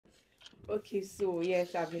Okay, so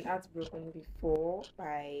yes, I've been heartbroken before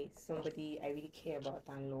by somebody I really care about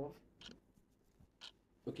and love.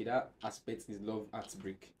 Okay, that aspect is love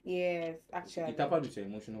heartbreak. Yes, It actually, tampered with your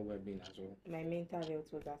emotional well-being as well. my mental health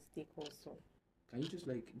was at stake also. Can you just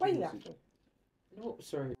like Why are give you us laughing? No,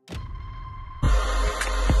 sorry.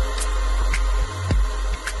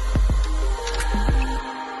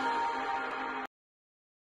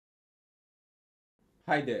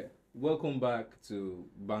 Hi there. Welcome back to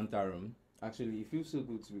Bantarum. Actually, it feels so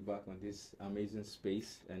good to be back on this amazing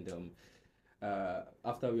space. And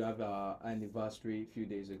after we have our anniversary a few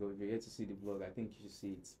days ago, if you're here to see the vlog, I think you should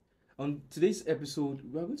see it. On today's episode,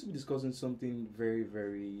 we are going to be discussing something very,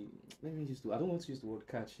 very. Let me use the. I don't want to use the word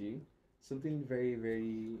catchy. Something very,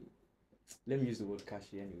 very. Let me use the word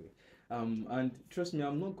catchy anyway. And trust me,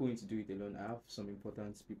 I'm not going to do it alone. I have some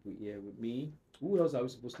important people here with me. Who else are we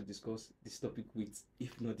supposed to discuss this topic with,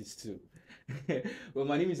 if not these two? Well,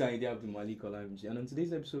 my name is Aide Abdul Malik Olamji, and on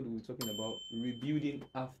today's episode, we're talking about rebuilding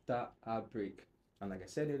after heartbreak. And like I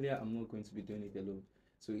said earlier, I'm not going to be doing it alone.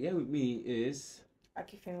 So here with me is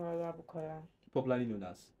Akifenwa Bukola. popularly known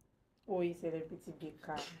as. Oh, you celebrity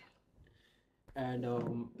baker. And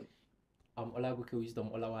Olabuke Wisdom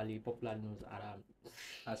Olawale, popular known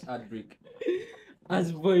As heartbreak.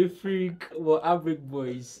 as Boy Freak. Well, Heartbreak Boy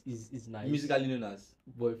is nice. Musically known as.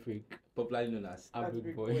 Boy Freak, Popularly known as.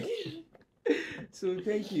 Heartbreak Boy. So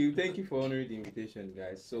thank you for honoring the invitation,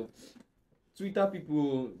 guys. So Twitter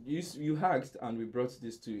people, you asked, and we brought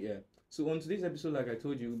this to here. So on today's episode, like I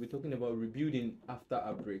told you, we'll be talking about rebuilding after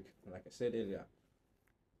a break. Like I said earlier,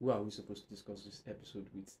 who are we supposed to discuss this episode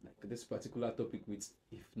with, like this particular topic with,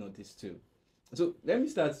 if not these two? So let me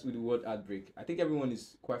start with the word heartbreak. I think everyone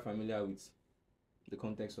is quite familiar with the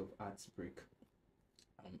context of heartbreak.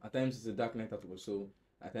 At times it's a dark night at work, so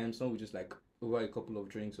at times some will just like over a couple of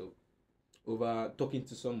drinks or over talking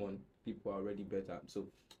to someone, people are already better. So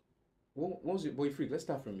what's your boy freak? Let's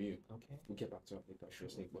start from you. Okay. We'll get back to that later, sure.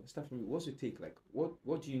 But let's start from you. What's your take? Like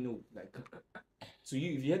what do you know? Like so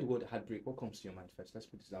you if you heard the word heartbreak, what comes to your mind first? Let's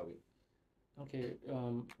put it that way. Okay.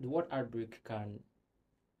 The word heartbreak can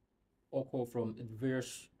occur from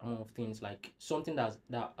various things, like something that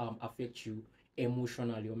affects you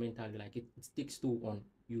emotionally or mentally, like it takes toll on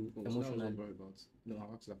you Oh, so that was what emotionally. I'm worried about. No,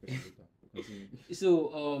 I'll ask that question later. Continue.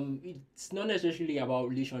 So it's not necessarily about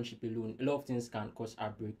relationship alone. A lot of things can cause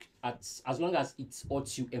heartbreak. As long as it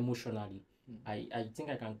hurts you emotionally, I think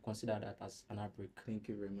I can consider that as an heartbreak. Thank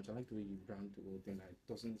you very much. I like the way you brand the whole thing. Like,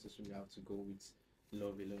 it doesn't necessarily have to go with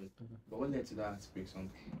love alone. But what led to that heartbreak song?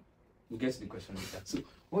 We'll get to the question later. So,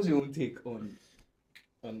 what's your own take on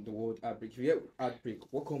the word heartbreak? If you hear heartbreak,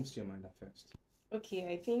 what comes to your mind at first?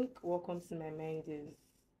 Okay, I think what comes to my mind is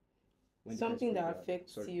When the something first that word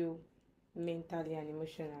affects sorry. you mentally and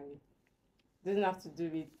emotionally. Doesn't have to do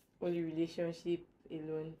with only relationship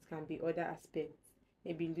alone. It can be other aspects.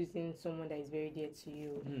 Maybe losing someone that is very dear to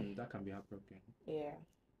you. That can be heartbroken. Yeah.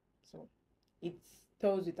 So it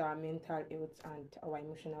tells with our mental health and our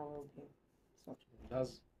emotional well-being. So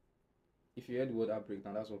That's if you heard the word heartbreak,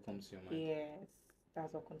 now that's what comes to your mind. yes,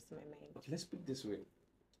 that's what comes to my mind. Okay, let's put it this way.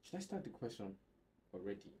 Should I start the question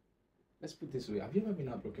already? Let's put it this way. Have you ever been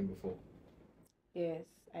heartbroken before? Yes,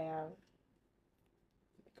 I have.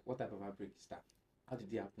 Like, what type of heartbreak is that? How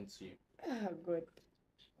did it happen to you? Oh, good.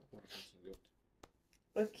 What happened to you?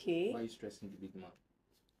 Okay. Why are you stressing the big man?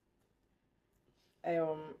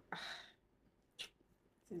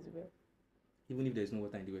 This is well. Even if there's no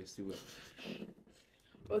water in the well, it's still well.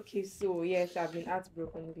 Okay, so yes, I've been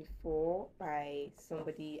heartbroken before by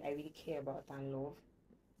somebody I really care about and love.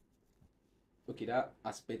 Okay, that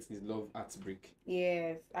aspect is love heartbreak.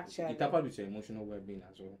 Yes, actually, It tampered with your emotional well-being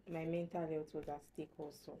as well. my mental health was at stake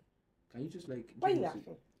also. Can you just like Why are give you us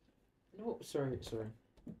laughing? No, sorry.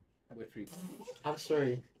 boy freak? I'm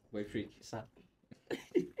sorry, Boy freak. sir.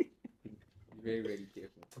 Be very, very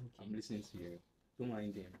careful. I'm listening to you. Don't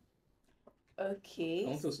mind them. Okay. I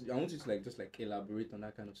want you to like just like elaborate on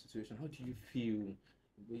that kind of situation. How do you feel?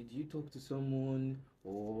 Do you talk to someone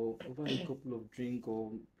or over a couple of drink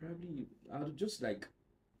or probably I'll just like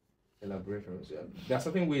elaborate from it. There are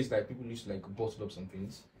certain ways that people used to like bottle up some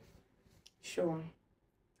things. Sure.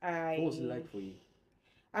 What was it like for you?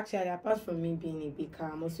 Actually, apart from me being a baker,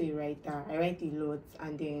 I'm also a writer. I write a lot,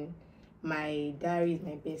 and then my diary is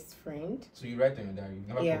my best friend. So you write on your diary. You've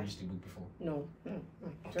never Yeah. published a book before. No,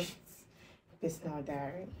 just personal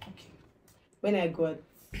diary. Okay. When I got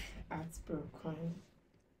heartbroken,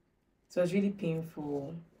 it was really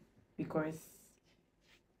painful because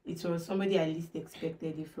it was somebody I least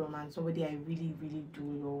expected it from, and somebody I really, really do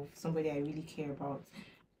love, somebody I really care about.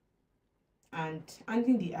 And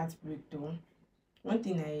handling the heartbreak though one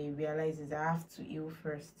thing I realize is I have to heal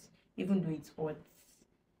first, even though it's hot.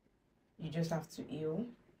 You just have to heal,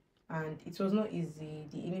 and it was not easy.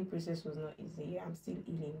 The healing process was not easy. I'm still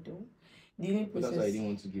healing though. The healing But that's why I process. didn't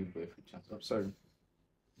want to give boy a free chance. I'm sorry.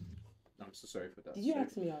 I'm so sorry for that. Did you Sorry.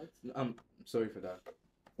 ask me out? No, I'm sorry for that.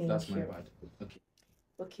 Thank That's you. my bad. Okay.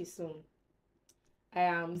 Okay, so I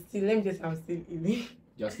am still. Let me just. I'm still healing.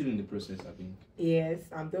 You're still in the process, I think. Yes,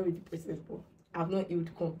 I'm done with the process, but I've not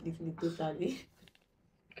healed completely, totally.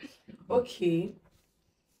 Okay.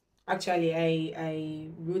 Actually, I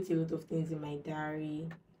wrote a lot of things in my diary.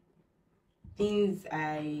 Things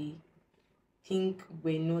I think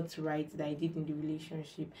were not right that I did in the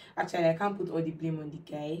relationship. Actually, I can't put all the blame on the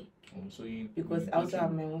guy So you because I also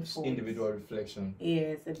have my own faults. individual reflection.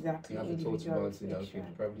 Yes, exactly. You have to talk Individual about it. Okay, reflection.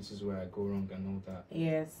 probably this is where I go wrong and all that.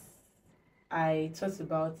 Yes, I thought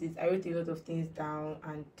about it. I wrote a lot of things down,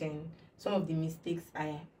 and then some of the mistakes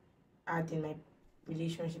I had in my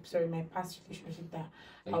relationship, sorry, my past relationship that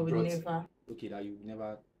That I you would brought- never. Okay, that you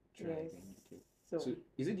never tried. Yes. Again. Okay. So, So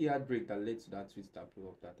is it the heartbreak that led to that twist that blew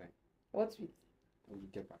up that time? what's with? Or you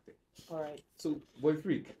get back there? All right. So boy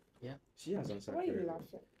freak. Yeah. She has answered. Why are very you well.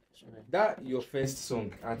 laughing? Sorry. That your first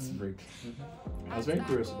song, Heartbreak. I was very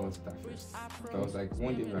curious about it at first. I was like,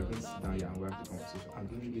 one day we are going to sit down here and we have the conversation. I'm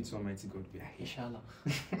going to get to Almighty God behind. Inshallah.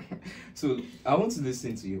 So I want to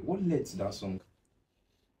listen to you. What led to that song?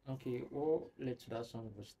 Okay, what led to that song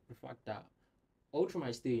was the fact that all through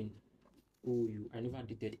my stay in OU, I never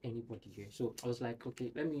dated anybody here. So I was like,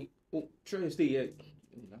 okay, let me. Oh, try to stay here.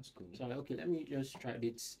 Oh, that's cool. So I'm like, okay, let me just try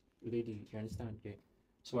this lady. You understand? Yeah.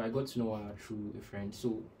 So I got to know her through a friend.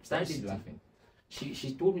 So Started started laughing.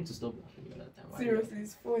 She told me to stop laughing the other time. Why? Seriously,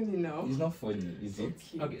 it's funny now. It's not funny, is it?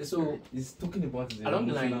 Okay, so He's talking about it. along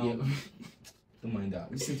the line, now. yeah. Don't mind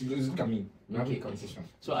that. Listen to this. Look at me. We're having a Okay. conversation.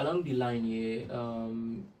 So along the line, yeah,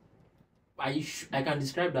 I can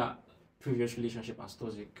describe that previous relationship as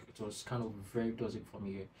toxic. It was kind of very toxic for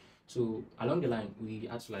me. Yeah. So along the line, we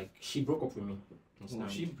had to like she broke up with me. Oh,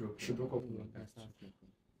 she broke. She broke up with me. Understand?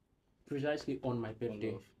 Precisely on my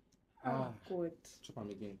birthday. Ah, God. Chop him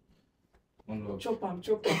again. One love. Chop am.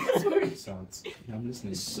 Sorry. Sound. Yeah, I'm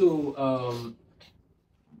listening. So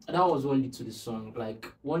that was what led to the song.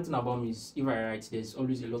 Like one thing about me is if I write, there's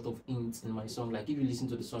always a lot of hints in my song. Like if you listen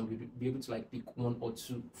to the song, you'll be able to like pick one or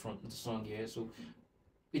two from the song. Yeah. So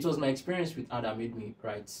it was my experience with her that made me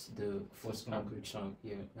write the first Heartbreak song.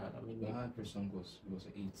 Yeah. That made The me. Heartbreak song was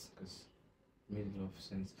an 8 because it made a lot of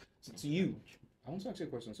sense. So to you, I want to ask you a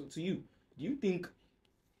question. So to you, do you think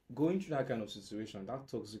going through that kind of situation, that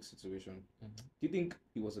toxic situation, do you think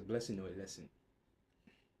it was a blessing or a lesson?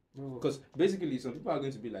 Bro, Because basically, some people are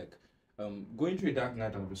going to be like, going through a dark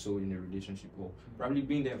night of the soul in a relationship, or probably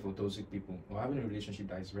being there for toxic people, or having a relationship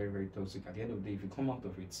that is very, very toxic. At the end of the day, if you come out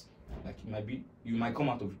of it, like you might come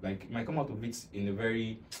out of it in a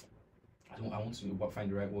very, I want to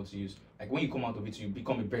find the right word to use. Like when you come out of it, you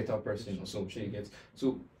become a better person, or so. Sure, you get.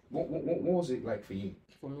 So, what was it like for you?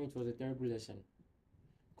 for me, it was a terrible lesson.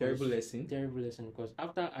 Terrible lesson. Terrible lesson because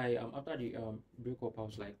after the breakup,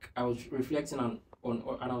 I was reflecting on and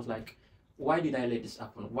I was like, why did I let this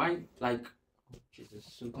happen? Why like oh, Jesus?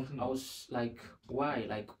 So I was like, why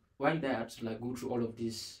did I have to like go through all of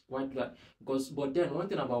this? Why did I? Because but then one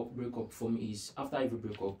thing about breakup for me is after every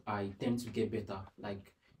breakup, I tend to get better.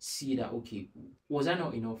 Like see that okay, was I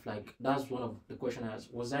not enough? Like that's one of the questions I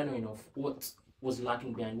asked. Was I not enough? What was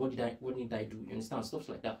lacking behind? What did I do? You understand stuff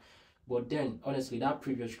like that. But then, honestly, that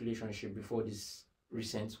previous relationship before this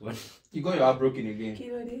recent one, You got your heart broken again.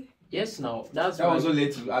 Kilode. yes, now that's That why was what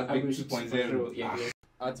led to Heartbreak Heartbreak 2.0. Yeah, yeah.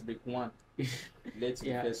 Heartbreak 1 led to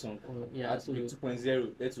Yeah. the first song. Yeah, so Heartbreak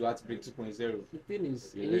 2.0 led to Heartbreak 2.0. the thing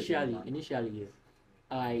is, Yeah, initially, yeah,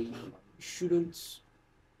 I shouldn't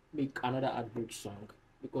make another heartbreak song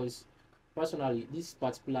because personally, this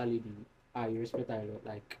particular lady, I respect her a lot.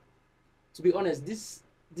 Like, to be honest,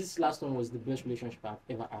 this last one was the best relationship I've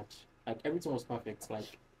ever had. Like everything was perfect.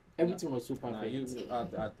 Like everything was so Nah, perfect.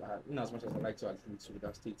 in as much as I like to agree with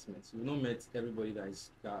that statement, you've not met everybody that's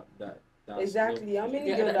Exactly. How many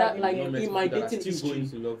Yeah, girls that, have like, you You've not met? met in my people that are dating still going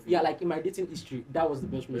history, to love you. yeah, like in my dating history, that was the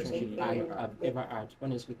best relationship Best I relationship have ever had,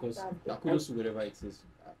 honestly. Because That kudos to whatever it is.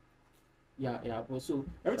 yeah, but so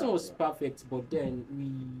everything was perfect, but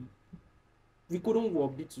then we couldn't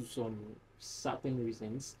work due to some certain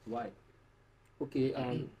reasons. Why?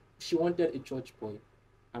 Okay, she wanted a church boy,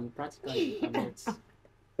 and practically I'm not.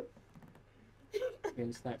 You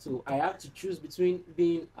understand? So I have to choose between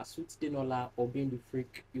being a sweet denola or being the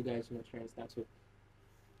freak you guys not understand. So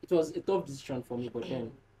it was a tough decision for me, but then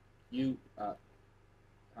You I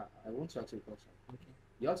want to ask you a question. okay.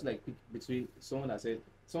 You have to like pick between someone that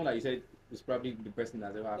you said is probably the best thing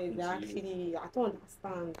that's ever happened to you, Exactly. I don't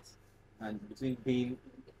understand. and between being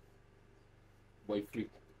boy freak,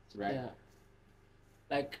 right? Yeah.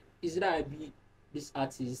 Like, is it that I be this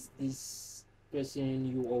artist, this person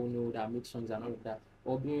you all know that makes songs and all of that,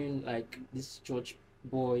 or being like this church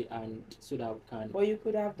boy, and so that we can. But you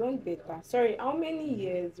could have done better. Sorry, how many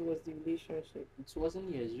years was the relationship? It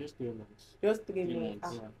wasn't years, just 3 months. Just 3 months. 3 months.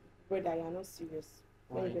 Ah, Yeah. brother, you're not serious.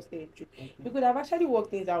 Let me Why? just say the truth. Okay. You could have actually worked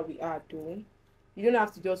things out with her, though. You don't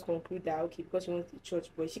have to just conclude that, okay, because she wants a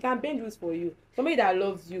church boy. She can bend rules for you. Somebody that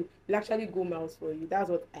loves you will actually go miles for you. That's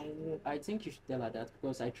what I know. I think you should tell her that,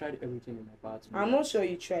 because I tried everything in my power to do I'm that. not sure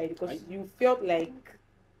you tried because I- you felt like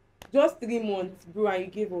just 3 months, bro, and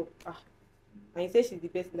you gave up. Ah, and you said she's the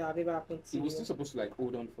best thing that have ever happened to He you. was still supposed to like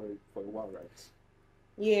hold on for a while, right?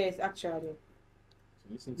 Yes, actually. So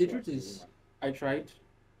listen The to truth us, is, woman. I tried.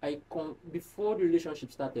 Before the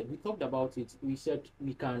relationship started, we talked about it. We said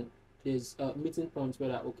we can. There's meeting points where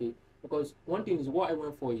like, okay, because one thing is what I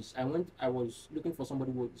went for is I was looking for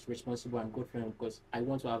somebody who is responsible and God fearing, because I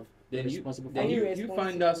want to have Then you responsible then Are you family. you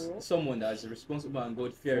find us responsible? someone that's responsible and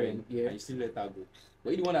God fearing, Yeah. and you still let her go. But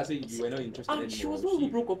you the one that said you were not interested And anymore. she was the one who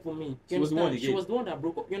broke up for me. she You was the one understand? She again. was the one that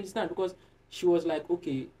broke up. You understand? Because she was like,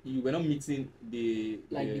 okay, You were not meeting the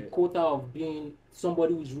the quota of being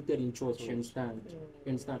somebody who's rooted in church. You Church. understand? Mm. You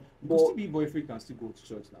understand? You But could still be boyfriend can still go to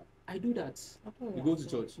church now. I do that. I don't You go to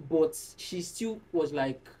understand. church. But she still was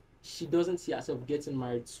like, she doesn't see herself getting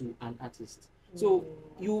married to an artist. So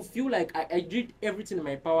you feel like I did everything in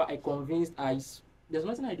my power. I convinced. There's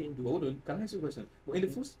nothing I didn't But do. hold on, can I ask you a question? But in the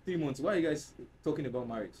first 3 months, why are you guys talking about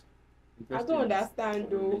marriage? In the I first don't 3 months understand of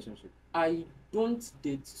the though. relationship. I don't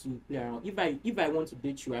date to play around. If I want to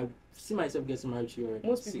date you, I see myself getting married to you already.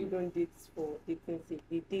 Most See. people don't date for dating sake.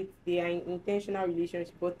 They date, they are in intentional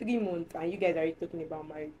relationship. But 3 months and you guys are already talking about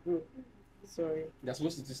marriage, bro. Sorry. You're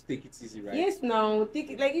supposed to just take it easy, right? Yes, now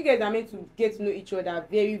take it like you guys are meant to get to know each other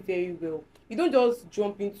very, very well. You don't just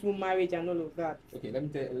jump into marriage and all of that. Okay,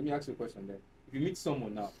 let me ask you a question then. If you meet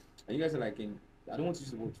someone now and you guys are like in, I don't want to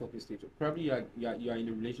use the word talking stage, but probably you are in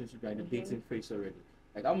a relationship, you're in the dating phase already.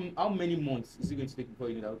 Like how many months is it going to take before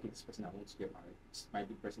you know that okay, this person I want to get married, this might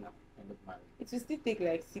be the person I end up married? It will still take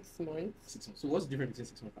like 6 months. 6 months. So what's the difference between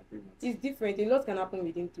 6 months and 3 months? It's different. A lot can happen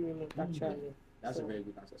within 3 months Mhm. actually. That's So- a very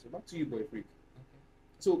good answer. So back to you, boy freak.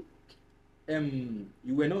 So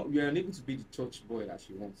you were unable to be the church boy that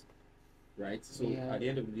she wants, right? So Yeah. at the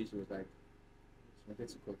end of the day, she was like, she wanted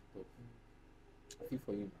to cut it off. I feel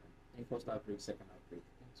for you, man. And first outbreak, second outbreak.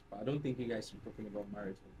 But I don't think you guys should be talking about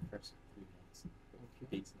marriage in the first 3 months of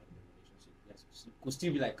dating or the relationship. Yes, you could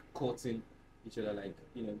still be like courting each other, like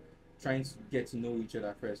trying to get to know each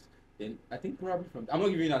other first. Then I think probably from I'm not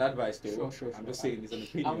giving you an advice though. Sure. I'm just saying it's an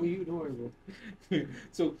opinion. I'm with you. Don't worry, bro.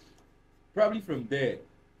 So probably from there,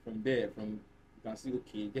 you can see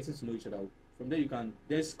okay, getting to know each other. From there,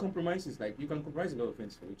 there's compromises. Like you can compromise a lot of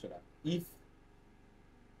things for each other. If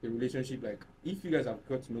the relationship, like if you guys have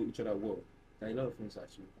got to know each other well, there are a lot of things that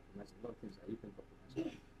you compromise. A lot of things that you can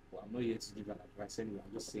compromise. But I'm not here to give an advice anyway.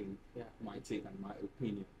 I'm just saying my take and my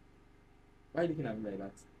opinion. Why are you looking at me like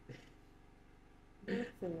that?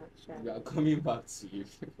 Nothing actually. We are coming back to you.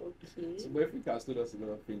 Okay. So boyfriend has told us a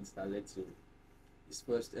lot of things that led to his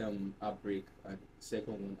first outbreak and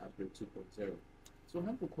second one outbreak 2.0. So I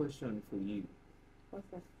have a question for you. What's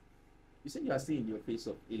that? You said you are still in your phase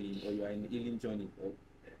of healing, or you are in the healing journey, or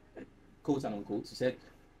quote and unquote. You said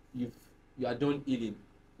you are done healing,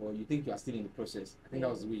 or you think you are still in the process. I think that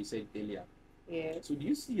was the way you said earlier. Yeah. So do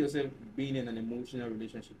you see yourself being in an emotional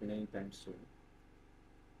relationship in any time soon?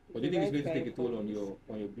 Or do you The think it's right going to take a guy toll on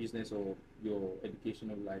comes. your business or your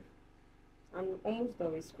educational life? I'm almost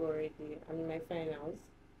done with school already. I'm in my finals.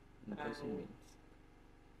 And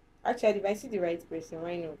actually, if I see the right person,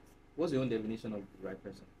 why not? What's your own definition of the right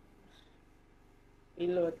person? A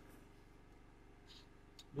lot.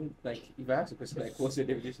 Like, if I ask a question like, what's your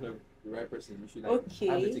definition of the right person? You should like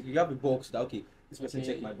Okay. you have a box that okay, this person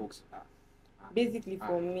Okay. check my box. Basically,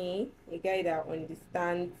 for me, a guy that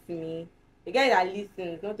understands me, a guy that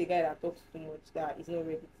listens, not a guy that talks too much, that is not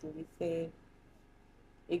ready to listen,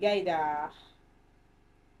 a guy that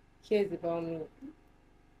cares about me,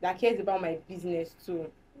 that cares about my business too.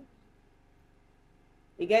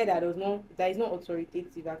 A guy that is not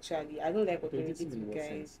authoritative actually. I don't like Authoritative in authoritative what guys.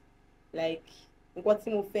 sense? Like nǹkan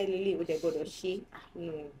tí mo fẹ́ lélẹ̀ ó dẹ̀ gbọ́dọ̀ ṣe.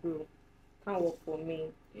 No, bro, can't work for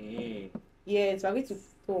me. Yes, we are going to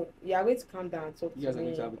talk. You are going to calm down and talk You guys to are me.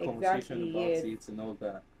 going to have a conversation Exactly, about yes. it and all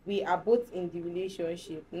that. We are both in the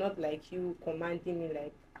relationship, not like you commanding me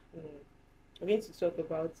like we're going to talk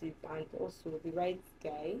about it. And also the right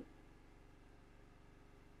guy,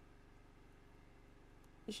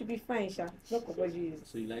 You should be fine, Sha. It's not compulsory.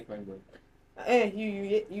 So you like fine boy?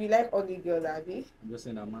 You like ugly girls, Abby? I'm just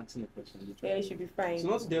saying I'm asking a question. Yeah, you should be fine. So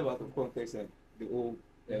not to delve out of context and the whole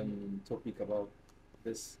topic about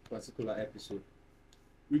this particular episode.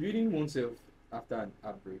 Rebuilding oneself after an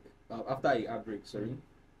outbreak. After a outbreak, sorry.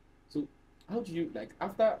 So how do you like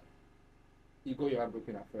after you got your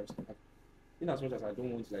heartbroken at first? In as much as I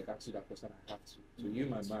don't want to like ask you that question, I have to. So you,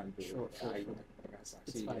 my man, bro. Sure.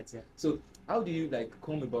 It's fine, yeah. So how do you like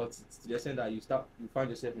come about it to the extent that you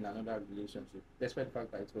find yourself in another relationship, despite the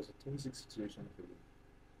fact that it was a toxic situation for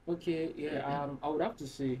you? Okay, yeah. I would have to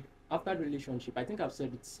say after the relationship, I think I've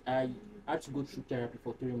said it. I had to go through therapy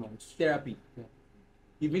for 3 months. Therapy. Yeah.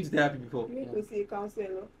 You've been to therapy before? You need to see a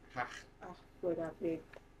counselor. God, I beg.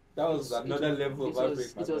 That was another level of heartbreak.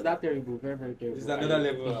 It was that terrible, very, very terrible. This is another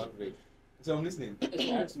level of heartbreak. So I'm listening. I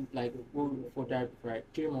had to like go for therapy for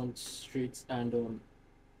like 3 months straight, and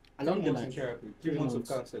along 3 the months line, of therapy, 3 months of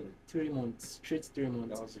counseling. 3 months straight, 3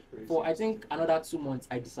 months. That was crazy. For I think another 2 months,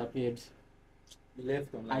 I disappeared. You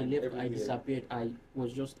left online. I left. Everywhere. I disappeared. I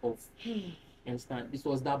was just off. Understand? This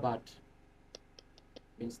was that bad.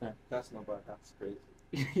 Understand? That's not bad. That's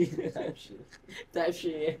crazy. Type shit. Type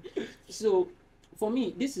shit. Yeah. So, for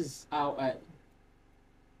me, this is how I,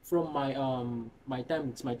 from my my time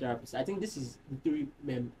with my therapist, I think this is the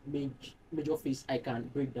 3 major phase I can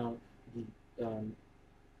break down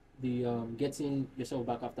the getting yourself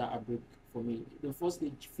back after a break. For me, the first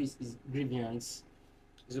stage phase is grievance.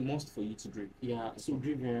 It's a must for you to drink. Yeah, so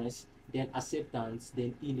grievance, then acceptance,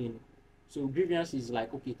 then healing. So grievance is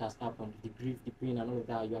like, okay, it has happened, the grief, the pain, and all of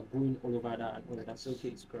that. You are going all over that and all of that. It's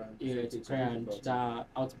okay to cry. Yeah, to cry and that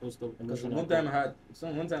outburst of Because emotional. one time I had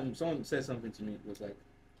someone said something to me. It was like,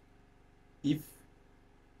 if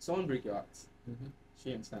someone break your heart,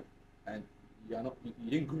 she understand, and you are not, you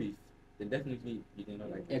didn't grieve, then definitely you did not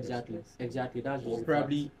like it. Exactly. That's Or just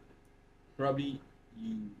probably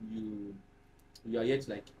you are yet to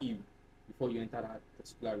like heal before you enter that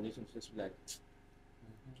particular relationship. Just like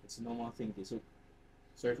it's a normal thing. So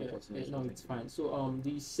sorry for cutting you. No, it's fine. So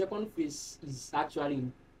the second phase is actually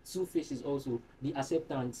in 2 phases also. The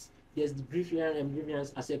acceptance. There's the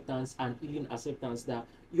grievance acceptance and healing acceptance, that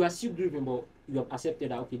you are still grieving, but you have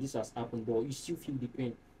accepted that okay, this has happened, but you still feel the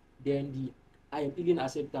pain. Then the I am healing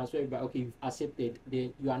acceptance, where okay, you've accepted,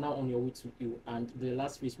 then you are now on your way to heal. And the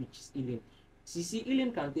last phase, which is healing. See,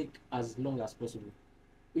 healing can take as long as possible.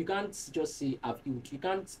 You can't just say I've healed. You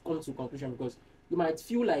can't come to a conclusion, because you might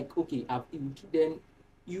feel like okay, I've healed, then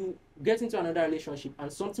you get into another relationship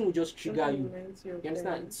and something will just trigger you. You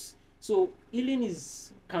understand? So healing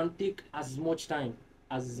can take as much time,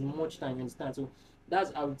 you understand? So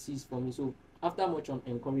that's how it is for me. So after much on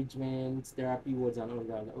encouragement, therapy words and all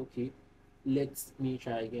that, like, okay, let me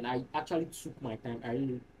try again. I actually took my time. I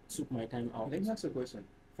really took my time out. Let me ask you a question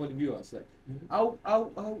for the viewers. Like, how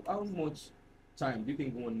much time do you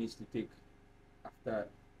think one needs to take after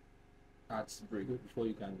heartbreak before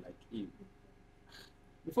you can like heal?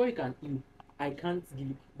 Before you can heal, I can't give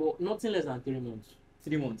you, but nothing less than 3 months.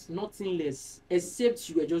 3 months. Nothing less, except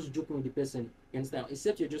you were just joking with the person. You understand?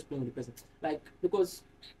 Except you're just playing with the person. Like, because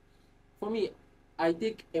for me, I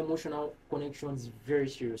take emotional connections very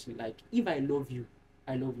seriously. Like, if I love you,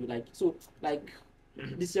 I love you. Like, so, like,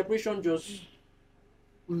 the separation just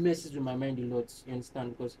messes with my mind a lot. You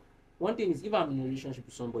understand? Because one thing is, if I'm in a relationship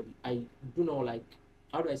with somebody, I do not like,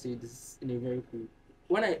 how do I say this in a very cool?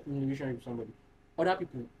 When I'm in a relationship with somebody, other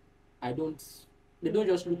people, they don't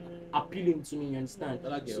just look appealing to me, you understand?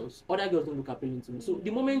 Other girls don't look appealing to me. So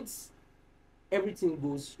the moment everything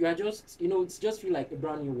goes, you are just, it's just feel like a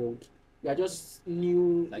brand new world. You are just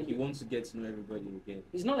new. Like you want to get to know everybody again.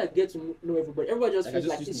 It's not like get to know everybody. Everybody just feels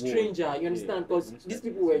like a stranger, you understand? Because these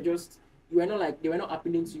people were just, they were not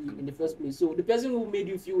appealing to you in the first place. So the person who made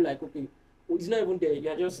you feel like, okay, it's not even there. You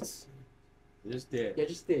are just there. You're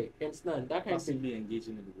just there. You understand? That kind Passively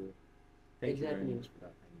engaging in the world. Thank you very much for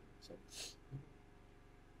that. So,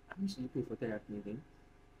 how much do you pay for therapy again?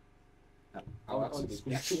 I'll ask you this.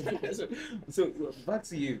 So back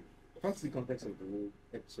to you. Back to the context of the whole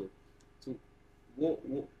episode. So what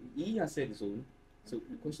he has said his own. So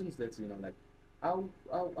the question is that like how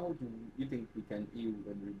do you think we can heal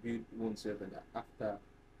and rebuild oneself and after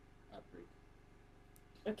heartbreak?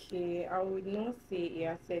 Okay, I would not say he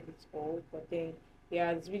has said it all, but then he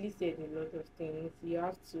has really said a lot of things. You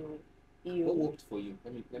have to heal. What worked for you?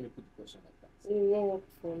 Let me put the question like that. What worked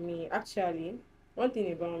for me? Actually, one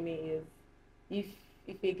thing about me is if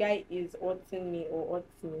a guy is hurting me or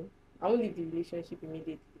hurts me, I won't leave the relationship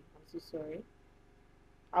immediately. I'm so sorry.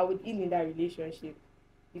 I would heal in that relationship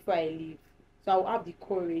before I leave. So I will have the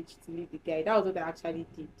courage to leave the guy. That was what I actually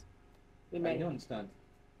did. I don't understand.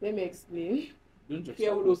 Let me explain. Don't just Fear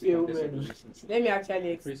stop will us the fear context of women. relationship. Let me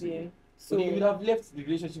actually Phrase again. explain. So you would So have left the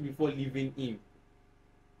relationship before leaving him.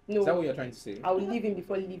 Is that what no, you're trying to say? I will leave him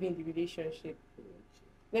before leaving the relationship.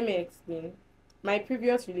 Let me explain. My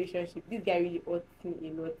previous relationship, this guy really hurt me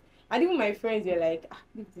a lot. And even my friends were like,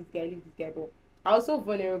 leave this guy, leave this guy. But I was so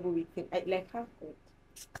vulnerable with him.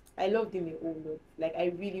 I loved him a whole lot. Like, I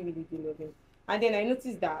really, really do love him. And then I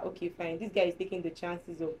noticed that, okay, fine, this guy is taking the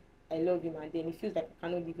chances of I love him. And then he feels like I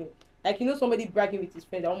cannot leave him. Like, somebody bragging with his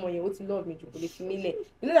friends, oh, my, you love me,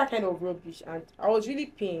 that kind of rubbish. And I was really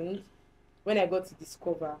pained when I got to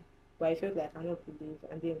discover. But I felt like I cannot believe.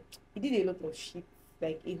 And then he did a lot of shit,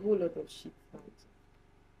 like a whole lot of shit.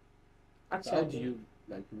 And So how do actually, you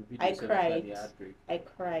like repeat I yourself after cried. the heartbreak? I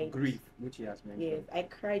cried. Grief, which he has Yes, mentioned. I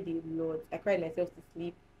cried a lot. I cried myself to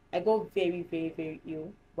sleep. I got very, very, very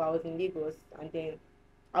ill. But I was in Lagos, and then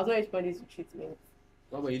I was not responding to treatment.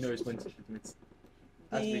 Why were you not responding to treatment?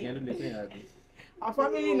 Heartbreak, I don't know. Our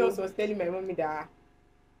family nurse was telling my mommy that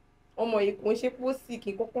ọmọ yìí kò ń ṣe pé ó sì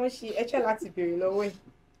kí kọ́kọ́ ń ṣe ẹ ṣẹ́ láti béèrè lọ́wọ́ ẹ̀.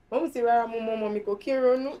 Mọ́mí ti rárá mú ọmọ mi kò kí n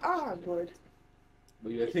ronú. Ah, God.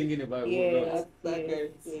 But you were thinking about it. Yes,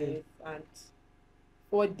 yes. And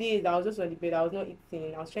for days, I was just on the bed. I was not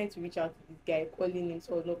eating. I was trying to reach out to this guy, calling him,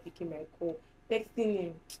 so I was not picking my call, texting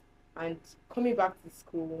him, and coming back to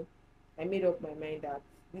school. I made up my mind that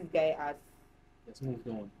this guy has, Let's moved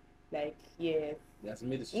on. like, yes. He has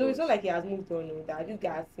made a No, it's not choice. like he has moved on. No, that this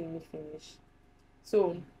guy has seen me finish.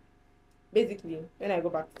 So, basically, when I go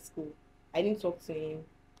back to school, I didn't talk to him.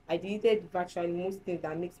 I deleted virtually most things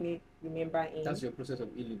that makes me remember him. That's your process of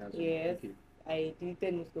healing as well. Yes. Okay. I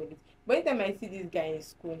deleted most of it. But anytime I see this guy in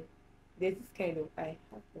school, there's this kind of eye.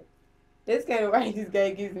 There's kind of eye this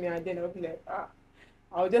guy gives me, and then I'll be like,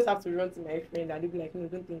 I'll just have to run to my friend, and they'll be like, no,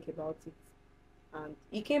 don't think about it. And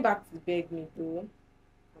he came back to beg me though,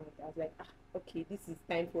 and I was like, okay, this is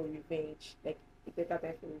time for revenge. Like a better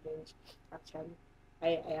time for revenge. Actually,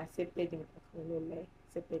 I accepted him. I will not lie,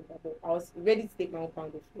 accepted that, but I was ready to take my own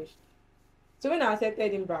pound of flesh. So when I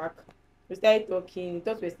accepted him back, we started talking. We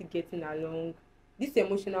thought we were still getting along. This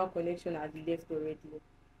emotional connection has left already.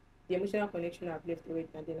 The emotional connection I've left already,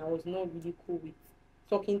 and then I was not really cool with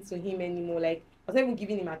talking to him anymore. Like I was not even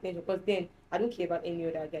giving him attention because then I don't care about any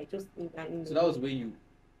other guy. Just in So that was where you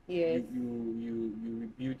yes, you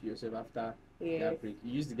rebuilt yourself after yes, that break.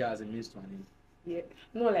 You used the guy as a means to an end. yeah.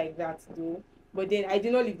 Not like that though. But then I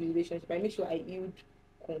did not leave the relationship. I made sure I healed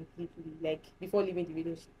completely. Like before leaving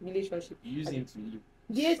the relationship. You used him to heal.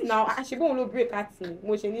 Yes, now I should go break at me.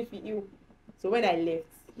 Emotionally feel. So when I left,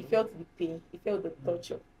 he felt the pain. He felt the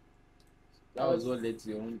torture. That was what led to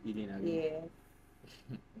your own healing. Yeah.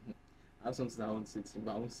 I have something I want to say,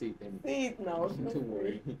 but I won't say it anymore. Say it now. Don't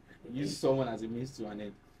worry. Use someone as a means to an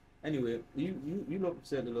end. Anyway, you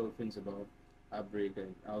said a lot of things about heartbreak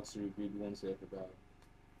and how to rebuild oneself about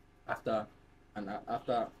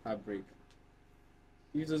after heartbreak.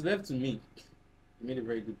 If it was left to me, you made a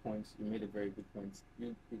very good point.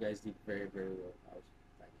 You guys did very, very well. I was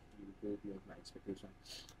like, you go beyond my expectation.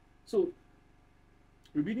 So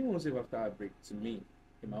rebuilding oneself after heartbreak, to me,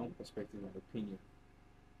 in my own perspective and opinion,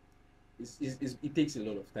 it takes a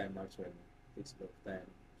lot of time actually. It takes a lot of time.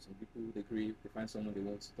 Some people they grieve, they find someone they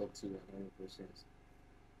want to talk to and all of those things.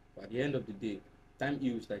 But at the end of the day, time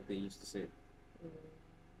heals like they used to say.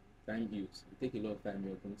 Time heals. It take a lot of time,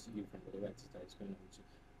 you're going to heal from whatever it is that is going on with you.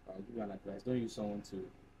 I'll give you an advice. Don't use someone to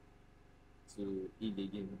heal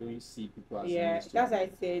again. Don't see people as Yeah, means to that's why I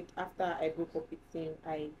said after I broke up with him,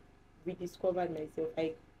 I rediscovered myself.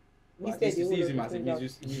 I But at listed least the you whole see of him the as a things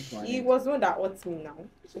out. means to an He end. was the one that hurt me now.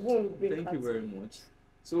 So won't break Thank you at very much.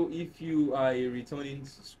 So if you are a returning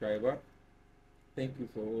subscriber, thank you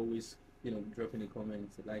for always, dropping a comment,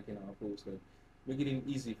 liking our post, and making it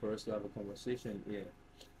easy for us to have a conversation here.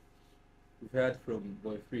 We've heard from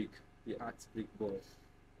Boy Freak, the Heartbreak boy.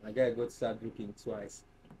 My guy got start looking twice,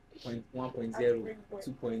 1.0, Heartbreak boy.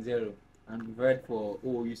 2.0, and we've heard for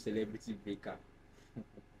OU celebrity breakup.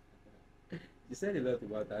 She said a lot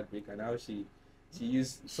about that break and how she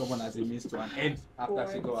used someone as a means to an end after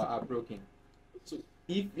she got heartbroken. So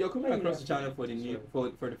if you're coming across the channel for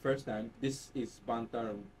the first time, this is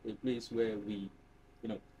Bantarum, a place where we,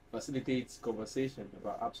 facilitate conversation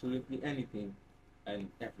about absolutely anything and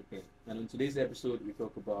everything. And on today's episode, we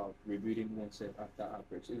talk about rebuilding oneself after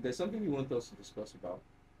heartbreak. So if there's something you want us to discuss about,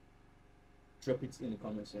 drop it in the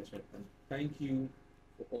comment section. And thank you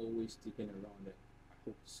for always sticking around. And I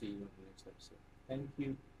hope to see you on the next episode. Thank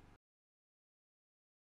you.